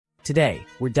Today,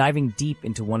 we're diving deep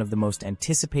into one of the most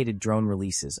anticipated drone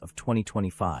releases of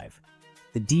 2025,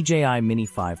 the DJI Mini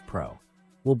 5 Pro.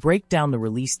 We'll break down the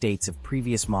release dates of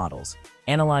previous models,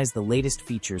 analyze the latest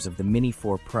features of the Mini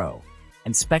 4 Pro,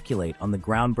 and speculate on the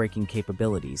groundbreaking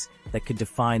capabilities that could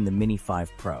define the Mini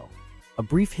 5 Pro. A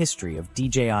brief history of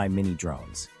DJI Mini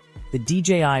drones. The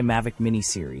DJI Mavic Mini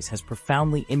series has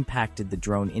profoundly impacted the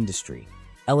drone industry,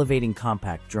 elevating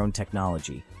compact drone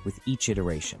technology with each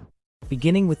iteration.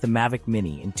 Beginning with the Mavic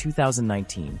Mini in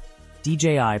 2019,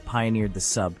 DJI pioneered the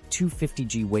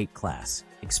sub-250G weight class,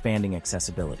 expanding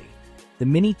accessibility. The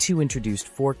Mini 2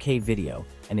 introduced 4K video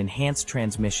and enhanced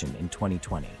transmission in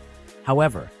 2020.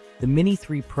 However, the Mini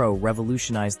 3 Pro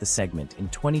revolutionized the segment in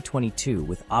 2022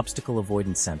 with obstacle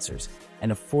avoidance sensors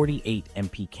and a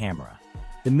 48MP camera.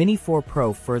 The Mini 4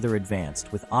 Pro further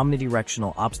advanced with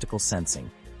omnidirectional obstacle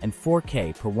sensing and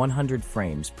 4K per 100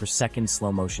 frames per second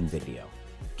slow-motion video.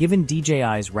 Given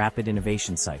DJI's rapid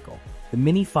innovation cycle, the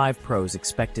Mini 5 Pro's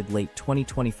expected late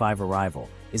 2025 arrival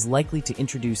is likely to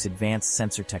introduce advanced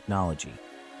sensor technology,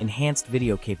 enhanced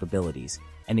video capabilities,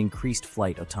 and increased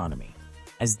flight autonomy.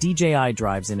 As DJI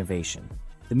drives innovation,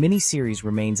 the Mini series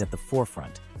remains at the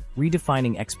forefront,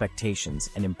 redefining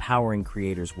expectations and empowering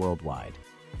creators worldwide.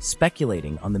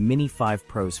 Speculating on the Mini 5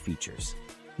 Pro's features.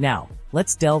 Now,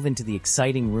 let's delve into the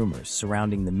exciting rumors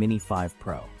surrounding the Mini 5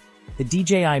 Pro. The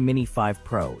DJI Mini 5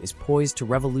 Pro is poised to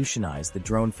revolutionize the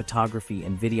drone photography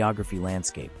and videography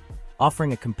landscape,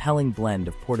 offering a compelling blend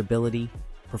of portability,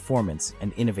 performance,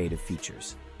 and innovative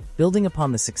features. Building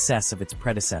upon the success of its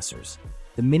predecessors,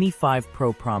 the Mini 5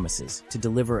 Pro promises to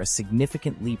deliver a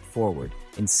significant leap forward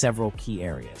in several key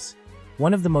areas.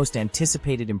 One of the most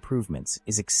anticipated improvements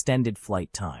is extended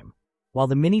flight time. While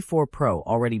the Mini 4 Pro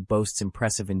already boasts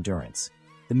impressive endurance,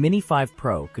 the Mini 5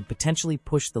 Pro could potentially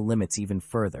push the limits even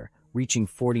further, reaching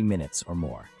 40 minutes or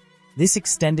more. This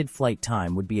extended flight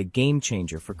time would be a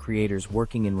game-changer for creators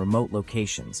working in remote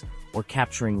locations or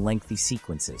capturing lengthy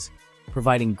sequences,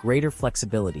 providing greater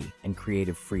flexibility and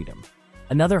creative freedom.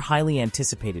 Another highly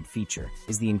anticipated feature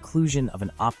is the inclusion of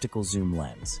an optical zoom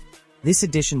lens. This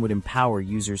addition would empower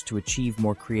users to achieve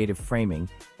more creative framing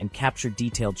and capture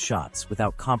detailed shots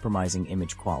without compromising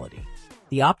image quality.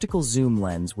 The optical zoom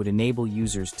lens would enable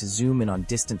users to zoom in on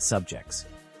distant subjects,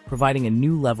 providing a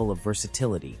new level of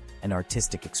versatility and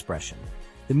artistic expression.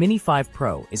 The Mini 5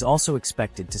 Pro is also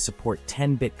expected to support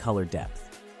 10-bit color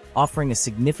depth, offering a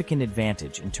significant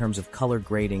advantage in terms of color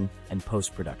grading and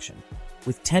post-production.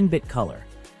 With 10-bit color,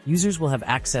 users will have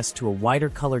access to a wider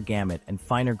color gamut and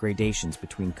finer gradations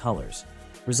between colors,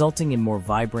 resulting in more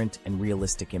vibrant and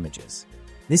realistic images.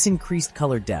 This increased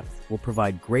color depth will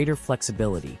provide greater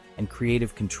flexibility and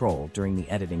creative control during the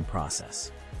editing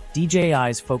process.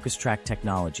 DJI's focus track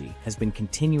technology has been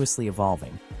continuously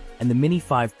evolving, and the Mini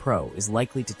 5 Pro is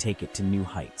likely to take it to new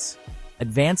heights.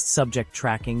 Advanced subject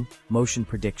tracking, motion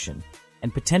prediction,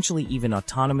 and potentially even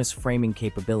autonomous framing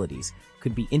capabilities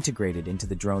could be integrated into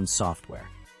the drone's software,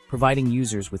 providing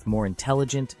users with more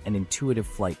intelligent and intuitive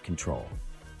flight control.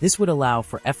 This would allow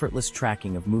for effortless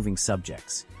tracking of moving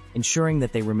subjects, ensuring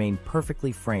that they remain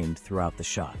perfectly framed throughout the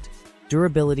shot.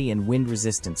 Durability and wind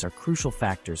resistance are crucial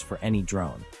factors for any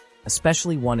drone,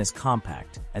 especially one as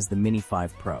compact as the Mini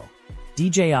 5 Pro.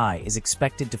 DJI is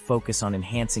expected to focus on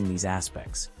enhancing these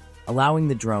aspects, allowing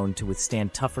the drone to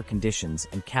withstand tougher conditions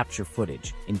and capture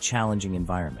footage in challenging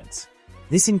environments.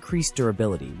 This increased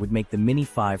durability would make the Mini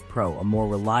 5 Pro a more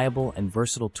reliable and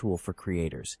versatile tool for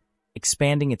creators,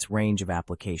 expanding its range of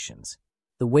applications.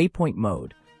 The waypoint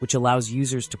mode, which allows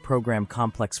users to program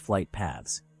complex flight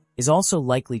paths, is also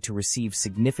likely to receive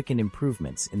significant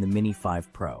improvements in the Mini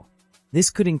 5 Pro. This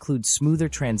could include smoother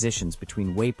transitions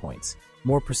between waypoints,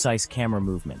 more precise camera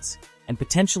movements, and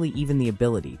potentially even the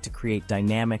ability to create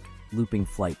dynamic, looping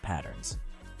flight patterns.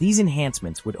 These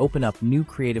enhancements would open up new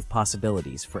creative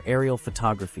possibilities for aerial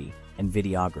photography and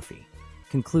videography.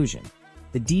 Conclusion: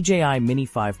 the DJI Mini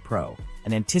 5 Pro,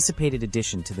 an anticipated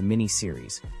addition to the Mini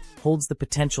series, holds the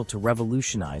potential to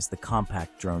revolutionize the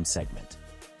compact drone segment.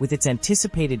 With its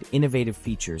anticipated innovative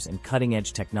features and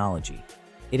cutting-edge technology,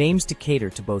 it aims to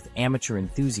cater to both amateur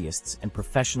enthusiasts and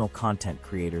professional content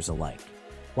creators alike.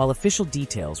 While official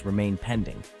details remain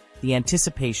pending, the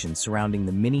anticipation surrounding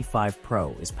the Mini 5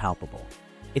 Pro is palpable.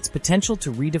 Its potential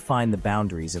to redefine the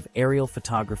boundaries of aerial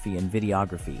photography and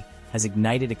videography has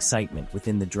ignited excitement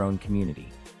within the drone community,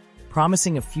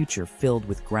 promising a future filled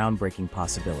with groundbreaking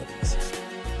possibilities.